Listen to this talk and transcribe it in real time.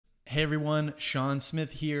Hey everyone, Sean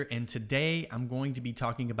Smith here, and today I'm going to be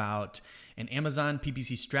talking about an Amazon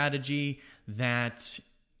PPC strategy that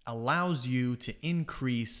allows you to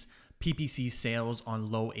increase PPC sales on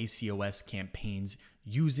low ACoS campaigns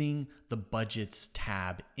using the Budgets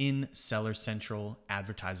tab in Seller Central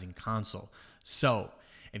Advertising Console. So,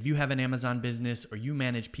 if you have an Amazon business or you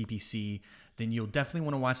manage PPC, then you'll definitely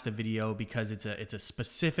want to watch the video because it's a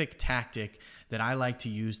specific tactic that I like to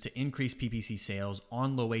use to increase PPC sales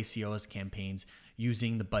on low ACoS campaigns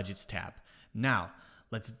using the Budgets tab. Now,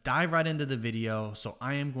 let's dive right into the video. So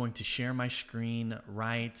I am going to share my screen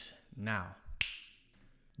right now.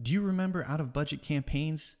 Do you remember out-of-budget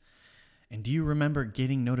campaigns? And do you remember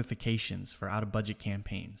getting notifications for out-of-budget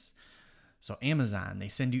campaigns? So Amazon, they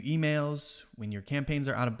send you emails when your campaigns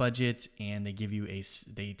are out of budget, and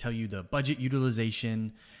they tell you the budget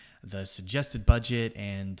utilization, the suggested budget,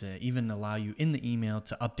 and even allow you in the email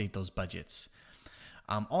to update those budgets.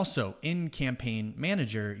 Also, in Campaign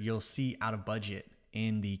Manager, you'll see out of budget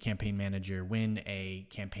in the Campaign Manager when a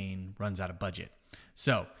campaign runs out of budget.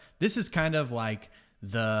 So this is kind of like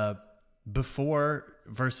the before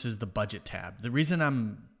versus the budget tab. The reason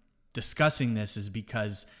I'm discussing this is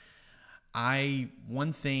because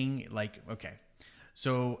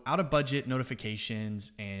so out of budget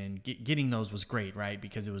notifications and getting those was great, right?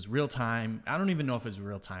 Because it was real time. I don't even know if it was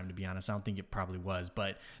real time, to be honest. I don't think it probably was,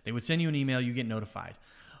 but they would send you an email, you get notified.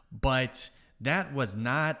 But that was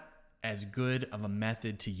not as good of a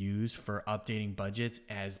method to use for updating budgets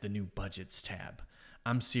as the new Budgets tab.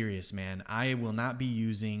 I'm serious, man. I will not be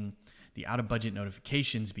using the out of budget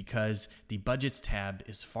notifications because the Budgets tab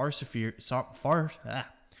is far superior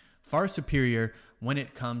when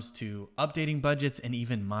it comes to updating budgets and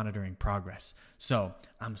even monitoring progress. So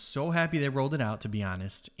I'm so happy they rolled it out, to be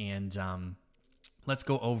honest. And let's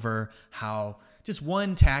go over how just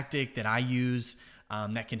one tactic that I use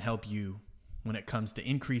that can help you when it comes to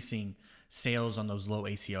increasing sales on those low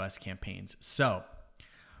ACoS campaigns. So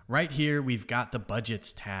right here, we've got the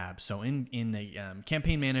Budgets tab. So in the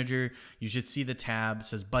Campaign Manager, you should see the tab. It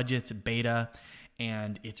says Budgets Beta.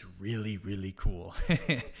 And it's really, really cool.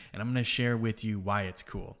 And I'm going to share with you why it's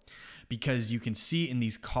cool. Because you can see in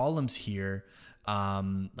these columns here,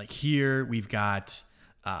 like here we've got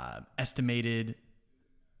estimated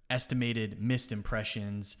missed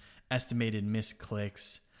impressions, estimated missed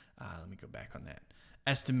clicks. Let me go back on that.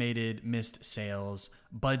 Estimated missed sales,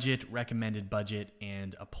 budget, recommended budget,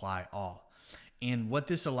 and apply all. And what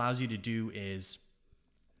this allows you to do is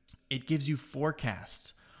it gives you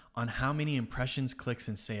forecasts on how many impressions, clicks,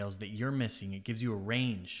 and sales that you're missing. It gives you a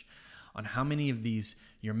range on how many of these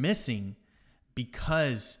you're missing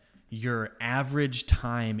because your average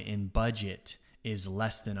time in budget is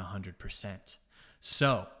less than 100%.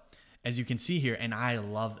 So as you can see here, and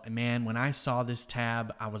when I saw this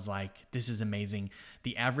tab, I was like, this is amazing.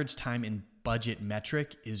 The average time in budget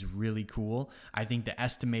metric is really cool. I think the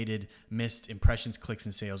estimated missed impressions, clicks,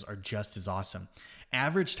 and sales are just as awesome.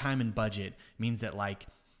 Average time in budget means that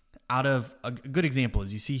out of a good example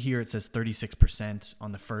is you see here, it says 36%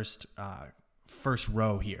 on the first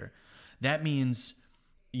row here. That means,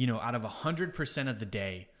 out of 100% of the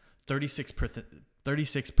day,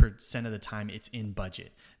 36% of the time it's in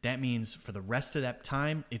budget. That means for the rest of that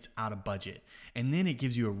time, it's out of budget. And then it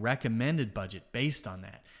gives you a recommended budget based on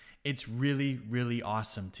that. It's really, really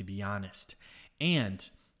awesome, to be honest. And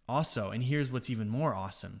also, and here's what's even more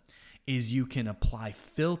awesome, is you can apply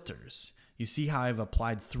filters. You see how I've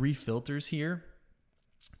applied 3 filters here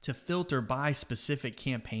to filter by specific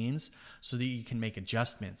campaigns so that you can make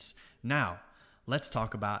adjustments. Now, let's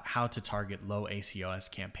talk about how to target low ACoS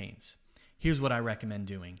campaigns. Here's what I recommend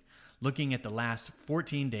doing. Looking at the last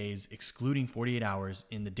 14 days, excluding 48 hours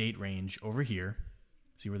in the date range over here.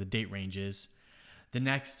 See where the date range is. The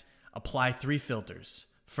next, apply 3 filters.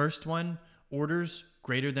 First one, orders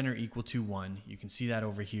greater than or equal to 1. You can see that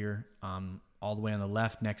over here. All the way on the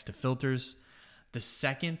left next to filters. The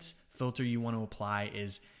second filter you want to apply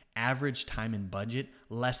is average time in budget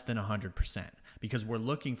less than 100%, because we're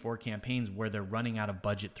looking for campaigns where they're running out of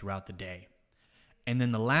budget throughout the day. And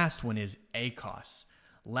then the last one is ACoS,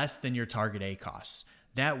 less than your target ACoS.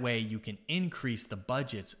 That way you can increase the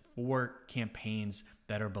budgets for campaigns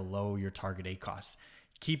that are below your target ACoS.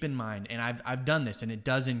 Keep in mind, and I've done this and it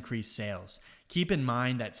does increase sales. Keep in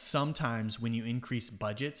mind that sometimes when you increase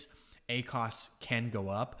budgets, ACoS can go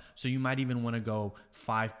up. So you might even want to go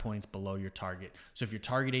 5 points below your target. So if your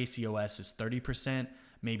target ACoS is 30%,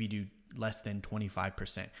 maybe do less than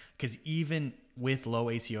 25%. Because even with low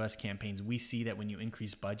ACoS campaigns, we see that when you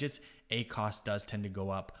increase budgets, ACoS does tend to go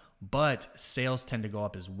up, but sales tend to go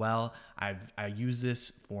up as well. I use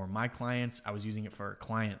this for my clients. I was using it for a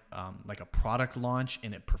client, like a product launch,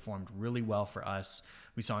 and it performed really well for us.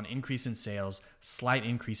 We saw an increase in sales, slight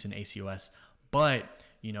increase in ACoS, but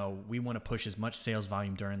we want to push as much sales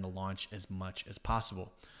volume during the launch as much as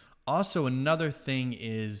possible. Also, another thing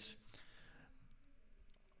is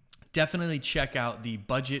definitely check out the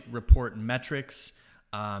budget report metrics.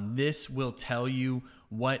 This will tell you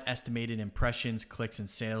what estimated impressions, clicks, and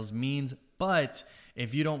sales means. But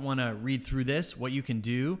if you don't want to read through this, what you can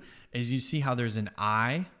do is you see how there's an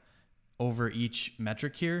I over each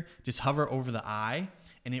metric here. Just hover over the I,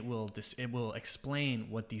 and it will explain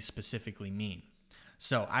what these specifically mean.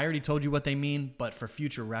 So I already told you what they mean, but for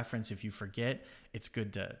future reference, if you forget, it's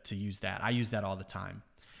good to use that. I use that all the time.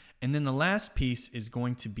 And then the last piece is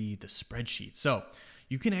going to be the spreadsheet. So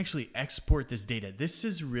you can actually export this data. This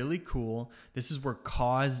is really cool. This is where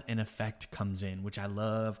cause and effect comes in, which I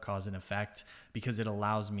love cause and effect because it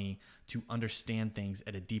allows me to understand things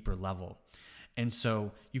at a deeper level. And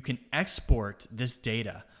so you can export this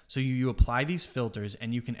data. So you apply these filters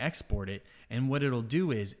and you can export it. And what it'll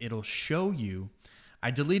do is it'll show you,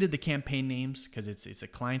 I deleted the campaign names because it's a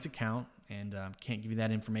client's account and can't give you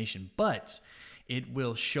that information, but it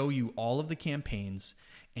will show you all of the campaigns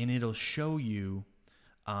and it'll show you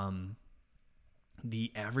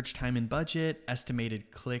the average time in budget,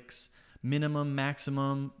 estimated clicks, minimum,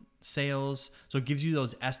 maximum sales. So it gives you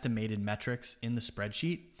those estimated metrics in the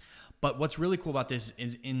spreadsheet. But what's really cool about this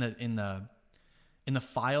is in the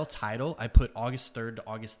file title, I put August 3rd to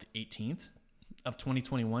August 18th of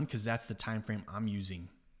 2021 because that's the time frame I'm using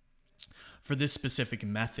for this specific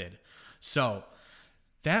method. So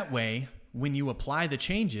that way, when you apply the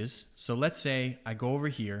changes, so let's say I go over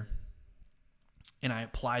here and I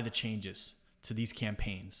apply the changes to these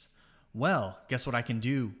campaigns. Well, guess what I can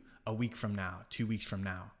do a week from now, 2 weeks from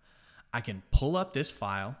now? I can pull up this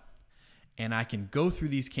file and I can go through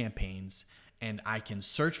these campaigns and I can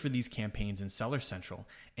search for these campaigns in Seller Central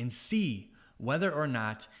and see whether or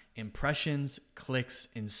not impressions, clicks,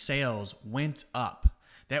 and sales went up.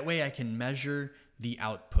 That way I can measure the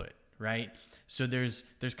output, right? So there's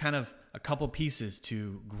kind of a couple pieces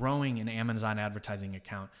to growing an Amazon advertising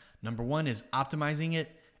account. Number one is optimizing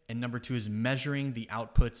it, and number two is measuring the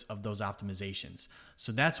outputs of those optimizations.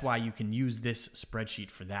 So that's why you can use this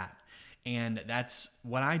spreadsheet for that. And that's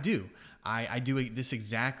what I do. I do this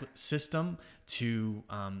exact system to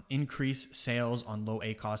increase sales on low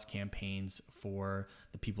ACoS campaigns for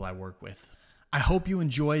the people I work with. I hope you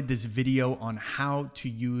enjoyed this video on how to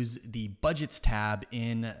use the budgets tab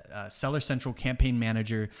in Seller Central Campaign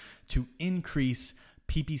Manager to increase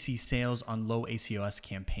PPC sales on low ACoS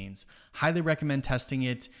campaigns. Highly recommend testing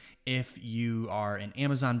it if you are an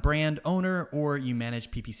Amazon brand owner or you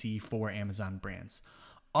manage PPC for Amazon brands.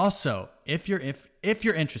 Also, if you're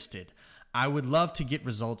interested, I would love to get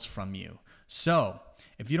results from you. So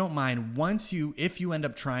if you don't mind, if you end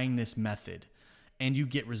up trying this method and you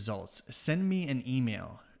get results, send me an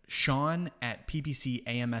email,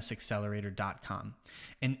 sean@ppcamsaccelerator.com.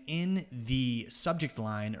 And in the subject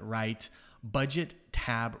line, write budget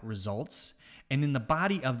tab results. And in the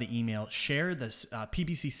body of the email, share the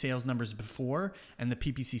PPC sales numbers before and the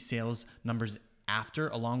PPC sales numbers after,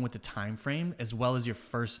 along with the time frame, as well as your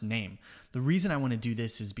first name. The reason I want to do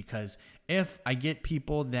this is because if I get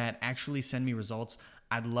people that actually send me results,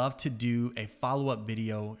 I'd love to do a follow-up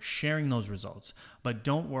video sharing those results. But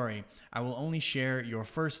don't worry, I will only share your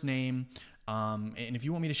first name. And if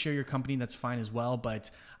you want me to share your company, that's fine as well.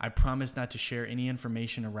 But I promise not to share any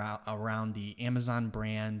information around the Amazon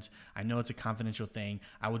brand. I know it's a confidential thing.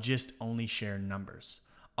 I will just only share numbers.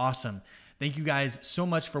 Awesome. Thank you guys so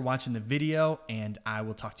much for watching the video, and I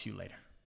will talk to you later.